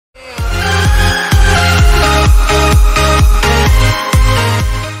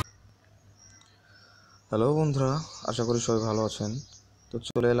Hello বন্ধুরা, আশা করি সবাই ভালো আছেন। তো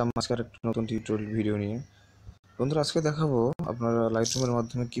চলে এলাম আজকে একটা নতুন টিউটোরিয়াল ভিডিও নিয়ে। বন্ধুরা, আজকে দেখাবো আপনারা লাইটরুমের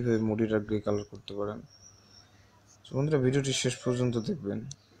মাধ্যমে কীভাবে মুডিটা গ্রে কালার করতে পারেন। তো বন্ধুরা, ভিডিওটি শেষ পর্যন্ত দেখবেন,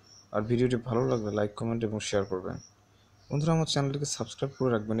 আর ভিডিওটি ভালো লাগলে লাইক, কমেন্ট এবং শেয়ার করবেন। বন্ধুরা, আমার চ্যানেলটিকে সাবস্ক্রাইব করে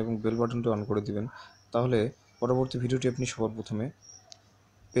রাখবেন এবং বেল বাটনটি অন করে দিবেন, তাহলে পরবর্তী ভিডিওটি আপনি সবার প্রথমে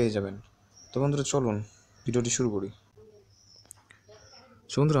পেয়ে যাবেন। তো বন্ধুরা, চলুন ভিডিওটি শুরু করি।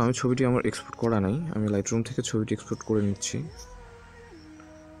 বন্ধুরা, আমি ছবিটি আমার এক্সপোর্ট করা নাই, আমি লাইটরুম থেকে ছবিটি এক্সপোর্ট করে নিচ্ছি।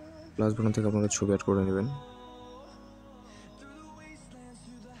 প্লাস বাটন থেকে আপনারা ছবি অ্যাড করে নেবেন।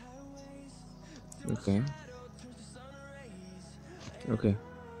 ওকে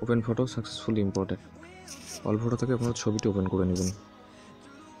open photo successfully imported. All photo থেকে আপনারা ছবিটি ওপেন করে নেবেন।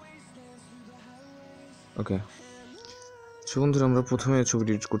 ওকে, সো বন্ধুরা, আমরা প্রথমে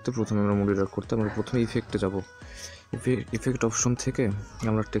ছবিটি এডিট করতে আমরা মুড এডিট করতে আমরা প্রথমে ইফেক্টে যাব। ইফেক্ট অপশন থেকে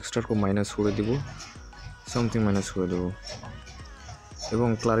আমরা টেক্সচারকে মাইনাস করে দিব, সামথিং মাইনাস করে দেবো, এবং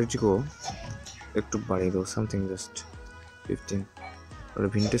ক্লারিটিকেও একটু বাড়িয়ে দেবো, সামথিং জাস্ট 15। আর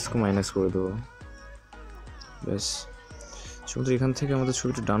ভিনটেজকে মাইনাস করে দেবো, ব্যাস। বন্ধুরা, এখান থেকে আমাদের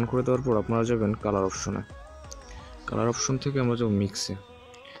ছবিটি ডান করে দেওয়ার পর আপনারা যাবেন কালার অপশনে। কালার অপশন থেকে আমরা যাবো মিক্সে।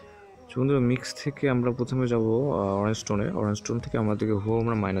 বন্ধুরা, মিক্স থেকে আমরা প্রথমে যাব অরেঞ্জ টোনে। অরেঞ্জ টোন থেকে আমাদেরকে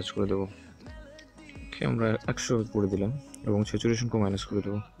আমরা মাইনাস করে দেবো। ওকে, আমরা 100 করে দিলাম এবং স্যাচুরেশনকে মাইনাস করে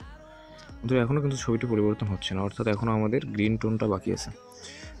দেবো। বন্ধুরা, এখনও কিন্তু ছবিটি পরিবর্তন হচ্ছে না, অর্থাৎ এখনও আমাদের গ্রিন টোনটা বাকি আছে।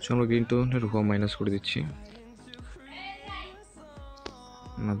 সো আমরা গ্রিন টোনের মাইনাস করে দিচ্ছি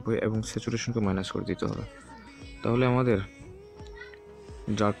 90 এবং স্যাচুরেশনকে মাইনাস করে দিতে হবে, তাহলে আমাদের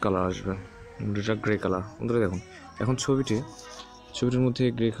ডার্ক কালার আসবে, ডার্ক গ্রে কালার। বন্ধুরা দেখুন, এখন ছবিটির মধ্যে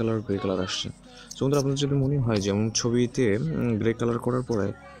গ্রে কালার আসছে। সো বন্ধুরা, আপনাদের যদি মনে হয় যেমন ছবিতে গ্রে কালার করার পরে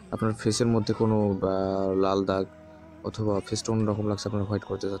আপনার ফেসের মধ্যে কোনো লাল দাগ অথবা ফেসটা অন্যরকম লাগছে, আপনারা হোয়াইট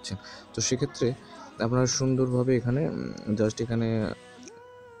করতে চাচ্ছেন, তো সেক্ষেত্রে আপনারা সুন্দরভাবে এখানে এখানে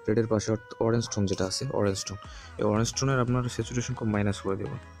রেডের পাশে অরেঞ্জ টোন যেটা আছে, এই অরেঞ্জ টোনের আপনার স্যাচুরেশনকে মাইনাস করে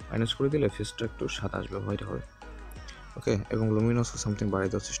দেবেন। মাইনাস করে দিলে ফেসটা একটু সাদা আসবে, হোয়াইট হবে। ওকে, এবং লুমিনাস সামথিং বাড়িয়ে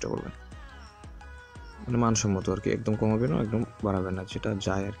দেওয়ার চেষ্টা করবেন, মানে মানসম্মত আর কি, একদম কমাবে না, একদম বাড়াবে না, যেটা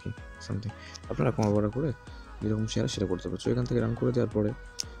যায় আর কি, সামথিং আপনারা কমা বাড়া করে যেরকম শেয়ার সেটা করতে পারছো। এখান থেকে রান করে দেওয়ার পরে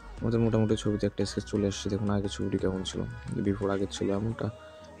আমাদের মোটামুটি ছবিতে একটা স্কেচ চলে আসছে। দেখুন আগে ছবিটি কেমন ছিল, বিফোর আগে ছিল এমনটা,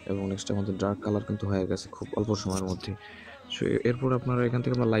 এবং নেক্সট আমাদের ডার্ক কালার কিন্তু হয়ে গেছে খুব অল্প সময়ের মধ্যে। সো এরপর আপনারা এখান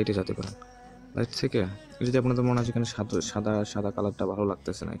থেকে আমরা লাইটে যেতে পারেন। লাইট থেকে যদি আপনাদের মনে হয় এখানে সাদা কালারটা ভালো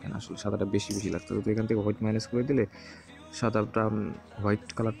লাগতেছে না, এখানে আসলে সাদাটা বেশি লাগতেছে, তো এখান থেকে হোয়াইট মাইনাস করে দিলে সাদাটা হোয়াইট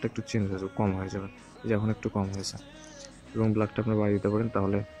কালারটা একটু চেঞ্জ হয়ে যাবে, কম হয়ে যাবে, যে এখন একটু কম হয়েছে। এবং ব্ল্যাকটা আপনি বাড়িয়ে দিতে পারেন,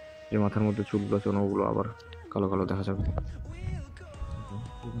 তাহলে যে মাথার মধ্যে চুলগুলো আছে ওগুলো আবার কালো কালো দেখা যাবে।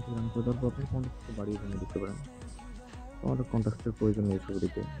 বাড়িয়ে কমিয়ে দিতে পারেন, আমাদের কন্ট্রাস্টের প্রয়োজন নেই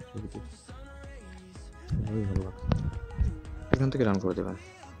ছবিটিতে ভালো লাগছে। এখান থেকে রান করে দেবেন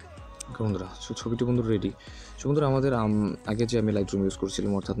বন্ধুরা। সো ছবিটি বন্ধুরা রেডি। সো বন্ধুরা, আমাদের আগে যে আমি লাইটরুম ইউজ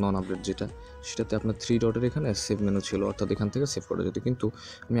করছিলাম, অর্থাৎ নন আপডেট যেটা, সেটাতে আপনার 3 ডটের এখানে সেভ মেনু ছিল, অর্থাৎ এখান থেকে সেভ করা যেত, কিন্তু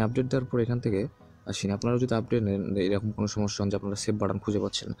আমি আপডেট দেওয়ার পর এখান থেকে আসিনি। আপনারা যদি আপডেট নেন, এরকম কোনো সমস্যা হন যে আপনারা সেভ বাটন খুঁজে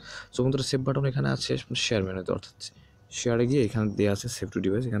পাচ্ছেন না, সো বন্ধুরা সেভ বাটন এখানে আছে শেয়ার মেনুতে, অর্থাৎ শেয়ারে গিয়ে এখানে দেওয়া আছে সেভ টু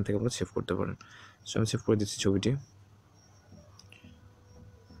ডিভাইস, এখান থেকে আপনারা সেভ করতে পারেন। সো আমি সেভ করে দিচ্ছি ছবিটি।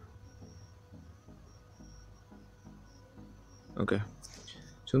 ওকে,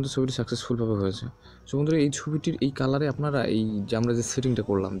 কিন্তু ছবিটি সাকসেসফুলভাবে হয়েছে। সো বন্ধুরা, এই ছবিটির এই কালারে আপনারা এই যে আমরা যে সেটিংটা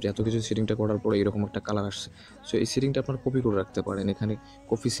করলাম, যে এত কিছু সেটিংটা করার পরে এরকম একটা কালার আসছে, সো এই সেটিংটা আপনারা কপি করে রাখতে পারেন। এখানে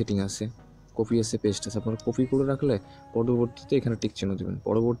কপি সেটিং আছে, কপি আছে, পেস্ট আছে, আপনারা কপি করে রাখলে পরবর্তীতে এখানে টিক চিহ্ন দেবেন।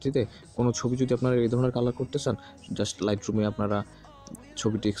 পরবর্তীতে কোনো ছবি যদি আপনারা এই ধরনের কালার করতে চান, জাস্ট লাইটরুমে আপনারা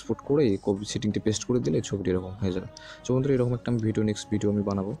ছবিটি এক্সপোর্ট করে এই কপি সেটিংটি পেস্ট করে দিলে ছবিটি এরকম হয়ে যাবে। সো বন্ধুরা, এরকম একটা নেক্সট ভিডিও আমি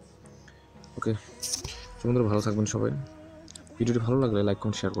বানাবো। ওকে, সো বন্ধুরা, ভালো থাকবেন সবাই। ভিডিওটি ভালো লাগলে লাইক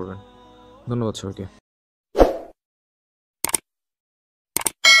করুন, শেয়ার করবেন। ধন্যবাদ সবাইকে।